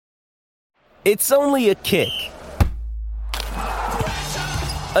It's only a kick,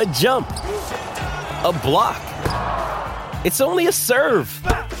 a jump, a block. It's only a serve.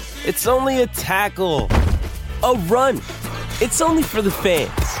 It's only a tackle, a run. It's only for the fans.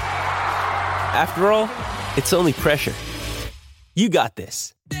 After all, it's only pressure. You got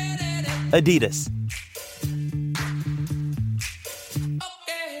this. Adidas.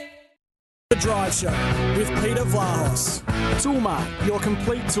 The Drive Show with Peter Vlahos. Toolmart, your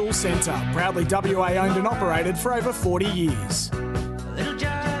complete tool centre. Proudly WA owned and operated for over 40 years.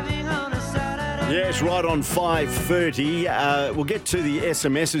 Yes, right on 5:30. We'll get to the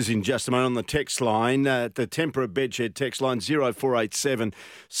SMSs in just a moment on the text line. The Tempera Bedshed text line 0487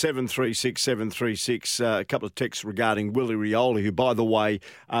 736 736. A couple of texts regarding Willie Rioli, who, by the way,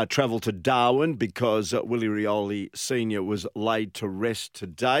 travelled to Darwin because Willie Rioli Sr. was laid to rest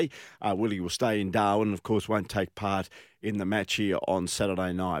today. Willie will stay in Darwin and, of course, won't take part in the match here on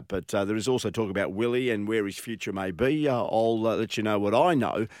Saturday night. But there is also talk about Willie and where his future may be. I'll let you know what I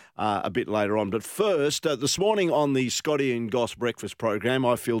know a bit later on. But first, this morning on the Scotty and Goss breakfast program,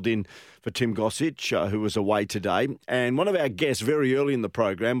 I filled in for Tim Gossage, who was away today. And one of our guests very early in the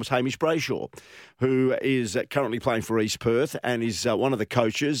program was Hamish Brayshaw, who is currently playing for East Perth and is one of the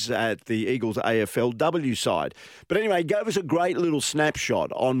coaches at the Eagles AFLW side. But anyway, he gave us a great little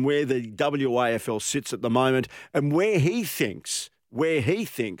snapshot on where the WAFL sits at the moment and where he thinks the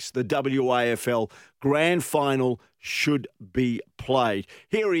WAFL Grand Final should be played.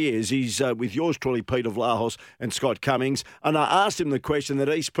 Here he is. He's with yours truly, Peter Vlahos and Scott Cummings. And I asked him the question that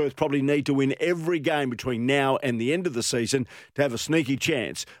East Perth probably need to win every game between now and the end of the season to have a sneaky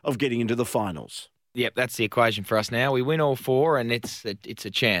chance of getting into the finals. Yep, that's the equation for us now. We win all four, and it's a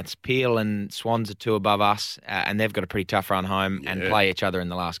chance. Peel and Swans are two above us, and they've got a pretty tough run home and play each other in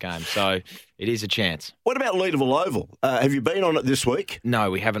the last game. So it is a chance. What about Leederville Oval? Have you been on it this week?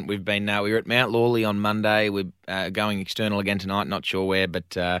 No, we haven't. We were at Mount Lawley on Monday. We're going external again tonight. Not sure where,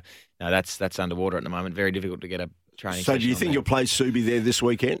 but no, that's underwater at the moment. Very difficult to get a training. So do you think you'll play Subi there this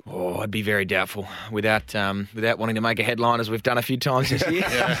weekend? Oh, I'd be very doubtful without wanting to make a headline as we've done a few times this year.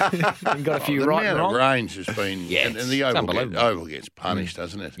 We've got a few right and wrong. The amount of range has been, and the oval gets punished,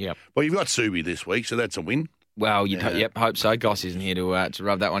 doesn't it? Yep. Well, you've got Subi this week, so that's a win. Well, hope so. Goss isn't here to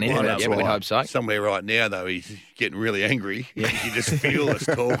rub that one in. Well, We'd hope so. Somewhere right now, though, he's getting really angry. Yeah. You just feel us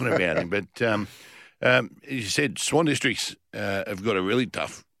talking about him. But as you said, Swan Districts have got a really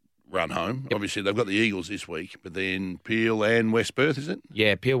tough run home. Yep. Obviously, they've got the Eagles this week, but then Peel and West Perth, is it?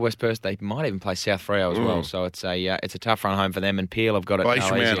 Yeah, Peel, West Perth. They might even play South Freo as well. So it's a tough run home for them. And Peel have got it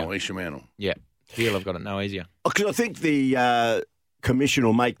East Mantle. Yeah, Peel have got it no easier. Because I think the Commission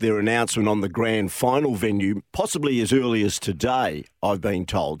will make their announcement on the grand final venue possibly as early as today, I've been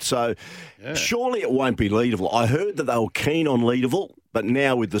told. So surely it won't be Leederville. I heard that they were keen on Leederville, but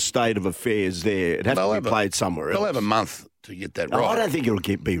now with the state of affairs there, it has to be played somewhere else. They'll have a month to get that right. I don't think it'll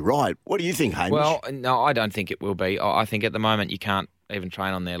be right. What do you think, Hamish? Well, no, I don't think it will be. I think at the moment you can't even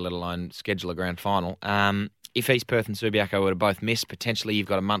train on there, let alone schedule a grand final. If East Perth and Subiaco were to both miss, potentially you've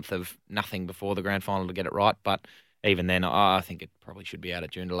got a month of nothing before the grand final to get it right. But even then, I think it probably should be out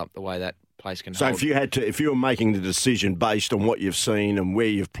at Joondalup the way that place can hold. So if you were making the decision based on what you've seen and where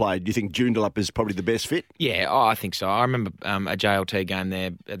you've played, do you think Joondalup is probably the best fit? Yeah, I think so. I remember a JLT game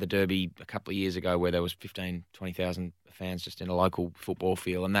there at the Derby a couple of years ago where there was 20,000 fans just in a local football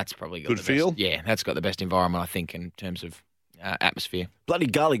field, and that's probably got good the feel. Best, yeah, that's got the best environment, I think, in terms of atmosphere. Bloody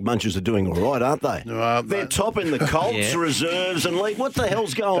garlic munchers are doing all right, aren't they? They're topping the Colts, reserves, and league. What the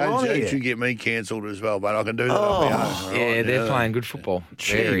hell's going on here? Don't you get me cancelled as well, but I can do that on my own. Yeah, they're playing good football.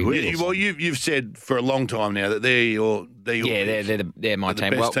 Well, you've said for a long time now that they're my team.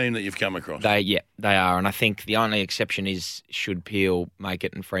 The best team that you've come across. They are, and I think the only exception is should Peel make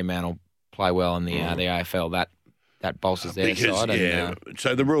it and Fremantle play well in the AFL. That bolsters their side.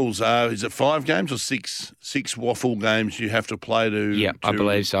 So the rules are: is it 5 games or six waffle games you have to play to? I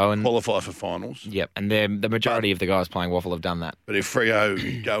believe so. And qualify for finals. Yep, and the majority of the guys playing waffle have done that. But if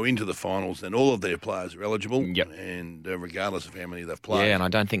Freo go into the finals, then all of their players are eligible. Yep. And regardless of how many they've played. Yeah, and I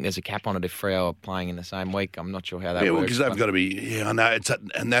don't think there's a cap on it if Freo are playing in the same week. I'm not sure how that works. Yeah, because they've got to be. Yeah, I know.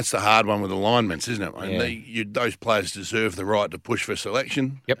 And that's the hard one with alignments, isn't it? And those players deserve the right to push for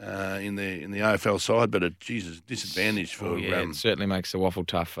selection. Yep. In the AFL side, but disadvantage for. It certainly makes the waffle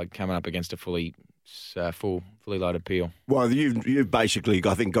tough coming up against a fully loaded Peel. Well, you've basically,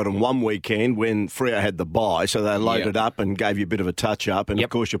 I think, got them one weekend when Freo had the bye, so they loaded up and gave you a bit of a touch-up, and, of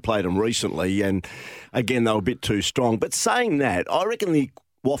course, you played them recently, and, again, they were a bit too strong. But saying that, I reckon the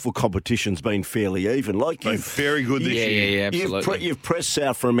waffle competition's been fairly even. Very good this year. Yeah, absolutely. You've pressed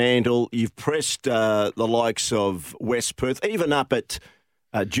South Fremantle, you've pressed the likes of West Perth, even up at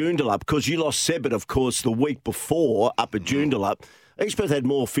Joondalup, because you lost Sebbit, of course, the week before up at Joondalup. East Perth had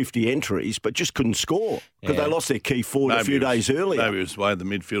more 50 entries, but just couldn't score because they lost their key forward a few days earlier. Maybe it was the way the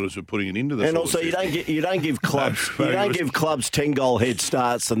midfielders were putting it into the. And also, you don't give clubs 10-goal head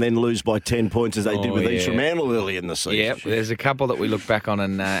starts and then lose by 10 points as they did with East Fremantle early in the season. Yeah, there's a couple that we look back on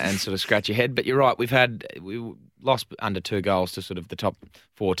and sort of scratch your head. But you're right, we lost under 2 goals to sort of the top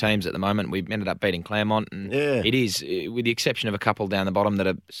 4 teams at the moment. We ended up beating Claremont, and it is, with the exception of a couple down the bottom that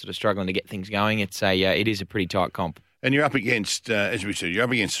are sort of struggling to get things going. It is a pretty tight comp. And you're up against, as we said,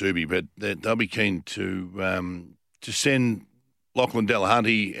 Subi, but they'll be keen to send Lachlan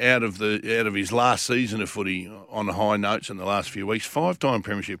Delahunty out of his last season of footy on high notes in the last few weeks. 5-time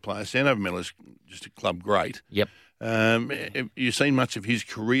premiership player. Sandover Miller's just a club great. Yep. Have you seen much of his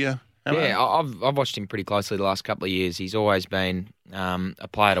career? Yeah, I've watched him pretty closely the last couple of years. He's always been a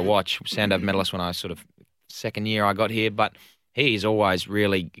player to watch. Sandover medalist when I sort of second year I got here, but he's always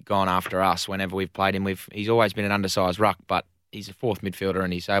really gone after us whenever we've played him. He's always been an undersized ruck, but he's a fourth midfielder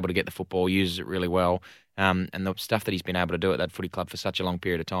and he's able to get the football, uses it really well. And the stuff that he's been able to do at that footy club for such a long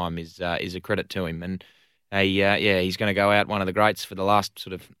period of time is a credit to him. And he's going to go out one of the greats for the last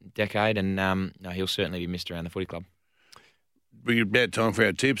sort of decade, and he'll certainly be missed around the footy club. We're about time for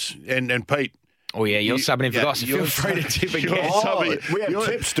our tips. And Pete. Oh, yeah, you're subbing in for Goss. Feel free to tip again. We have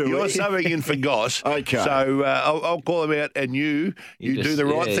tips, do we? You're subbing in for Goss. Okay. So I'll call him out, and you do the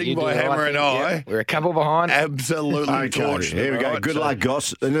right thing by Hammer and I. Yeah. We're a couple behind. Absolutely torched. Here we go. Good luck,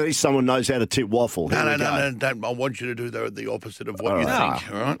 Goss. At least someone knows how to tip waffle. No. Don't. I want you to do the opposite of what you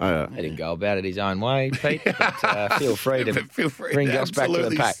think. All right? He didn't go about it his own way, Pete. But, feel free to bring Goss back to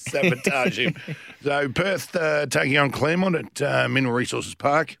the pack. Sabotage him. So Perth taking on Claremont at Mineral Resources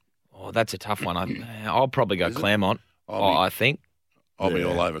Park. Oh, that's a tough one. I'll probably go Claremont, I think. I'll be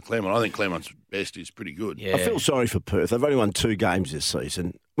all over Claremont. I think Claremont's best is pretty good. Yeah. I feel sorry for Perth. They've only won 2 games this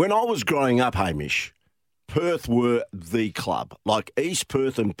season. When I was growing up, Hamish, Perth were the club. Like East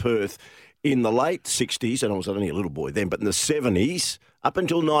Perth and Perth in the late 60s, and I was only a little boy then, but in the 70s, up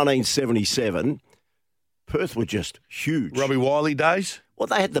until 1977, Perth were just huge. Robbie Wiley days? Well,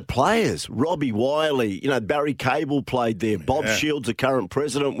 they had the players. Robbie Wiley, Barry Cable played there. Bob Shields, the current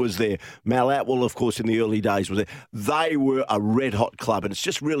president, was there. Mal Atwell, of course, in the early days was there. They were a red-hot club, and it's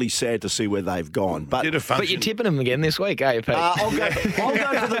just really sad to see where they've gone. But you're tipping them again this week, are you, Pete? I'll go for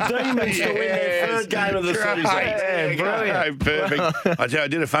the Demons to win their third game of the season. Yeah, brilliant. Perfect. I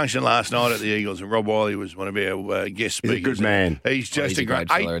did a function last night at the Eagles, and Rob Wiley was one of our guest speakers. He's a good man. He's just a great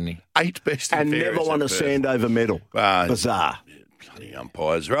fella, isn't he? 8 best and never won a Sandover medal. Bizarre. Bloody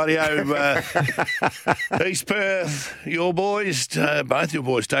umpires. Rightio, East Perth, your boys, both your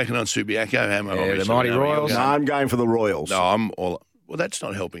boys taking on Subiaco. Hammer, the mighty Royals. No, I'm going for the Royals. No, I'm all... Well, that's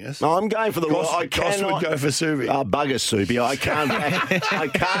not helping us. No, I'm going for the Royals. Goss would go for Subi. Bugger Subi. I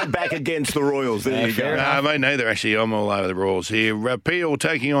can't back against the Royals. There you go. No, mate, neither, actually. I'm all over the Royals here. Peel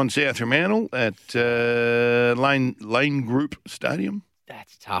taking on South Fremantle at Lane Group Stadium.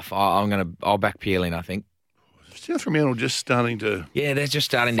 That's tough. I'll back Peel in, I think. South Fremantle just starting to... Yeah, they're just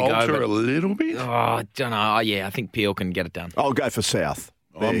starting to go. Falter a little bit? Oh, I don't know. I think Peel can get it done. I'll go for South.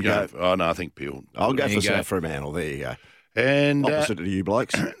 I think Peel. I'll go for South Fremantle. There you go. And opposite to you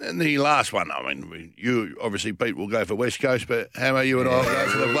blokes. And the last one, you obviously, Pete, will go for West Coast, but Hammer, you and I will go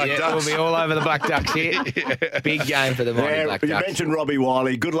for the Black Ducks. We'll be all over the Black Ducks here. Big game for the mighty Black Ducks. You mentioned Robbie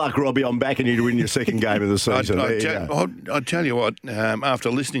Wiley. Good luck, Robbie. I'm backing you to win your second game of the season. I tell you what,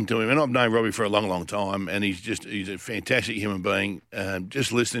 after listening to him, and I've known Robbie for a long, long time, and he's a fantastic human being.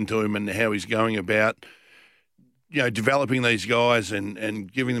 Just listening to him and how he's going about developing these guys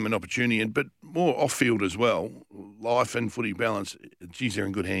and giving them an opportunity, but more off-field as well, life and footy balance, geez, they're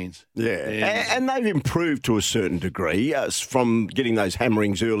in good hands. Yeah, and they've improved to a certain degree from getting those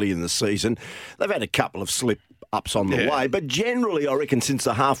hammerings early in the season. They've had a couple of slip-ups on the way, but generally, I reckon, since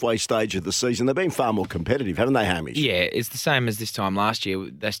the halfway stage of the season, they've been far more competitive, haven't they, Hamish? Yeah, it's the same as this time last year.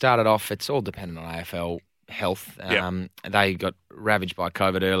 They started off, it's all dependent on AFL health. They got ravaged by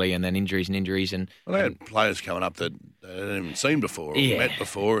COVID early, and then injuries. And they had players coming up that they hadn't even seen before or met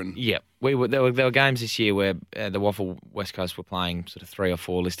before. And there were games this year where the Waffle West Coast were playing sort of 3 or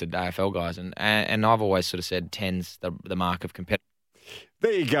 4 listed AFL guys, and I've always sort of said 10's the mark of competitive.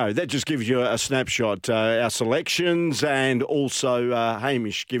 There you go. That just gives you a snapshot. Our selections, and also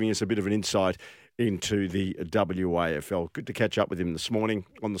Hamish giving us a bit of an insight into the WAFL. Good to catch up with him this morning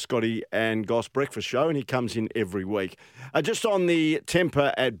on the Scotty and Goss Breakfast Show, and he comes in every week. Just on the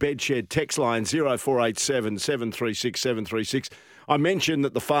Temper at Bedshed text line 0487 736 736. I mentioned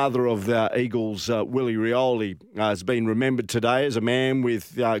that the father of the Eagles, Willie Rioli, has been remembered today as a man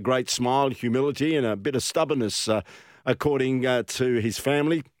with great smile, humility, and a bit of stubbornness according to his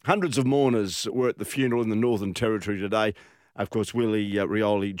family. Hundreds of mourners were at the funeral in the Northern Territory today. Of course, Willie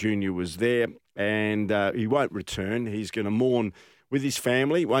Rioli Jr. was there, and he won't return. He's going to mourn with his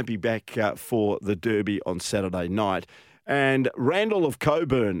family. Won't be back for the Derby on Saturday night. And Randall of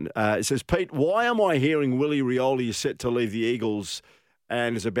Coburn says, Pete, why am I hearing Willie Rioli is set to leave the Eagles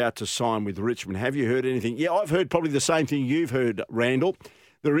and is about to sign with Richmond? Have you heard anything? Yeah, I've heard probably the same thing you've heard, Randall.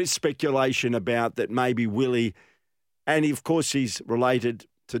 There is speculation about that maybe Willie, and of course he's related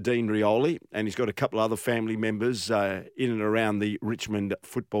to Dean Rioli, and he's got a couple other family members in and around the Richmond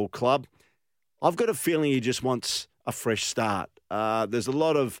Football Club. I've got a feeling he just wants a fresh start. There's a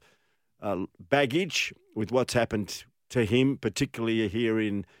lot of baggage with what's happened to him, particularly here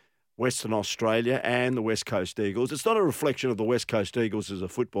in Western Australia and the West Coast Eagles. It's not a reflection of the West Coast Eagles as a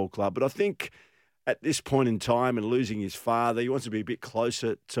football club, but I think at this point in time and losing his father, he wants to be a bit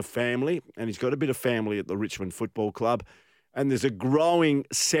closer to family, and he's got a bit of family at the Richmond Football Club. And there's a growing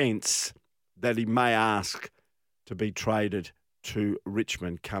sense that he may ask to be traded to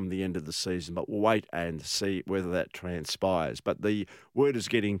Richmond come the end of the season, but we'll wait and see whether that transpires. But the word is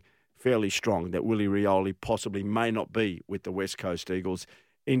getting fairly strong that Willie Rioli possibly may not be with the West Coast Eagles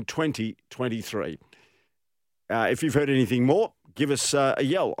in 2023. If you've heard anything more, give us a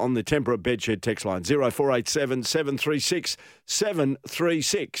yell on the Tempera Bedshed text line, 0487 736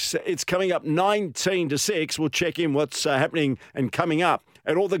 736. It's coming up 19 to 6. We'll check in what's happening and coming up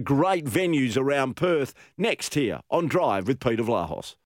at all the great venues around Perth next here on Drive with Peter Vlahos.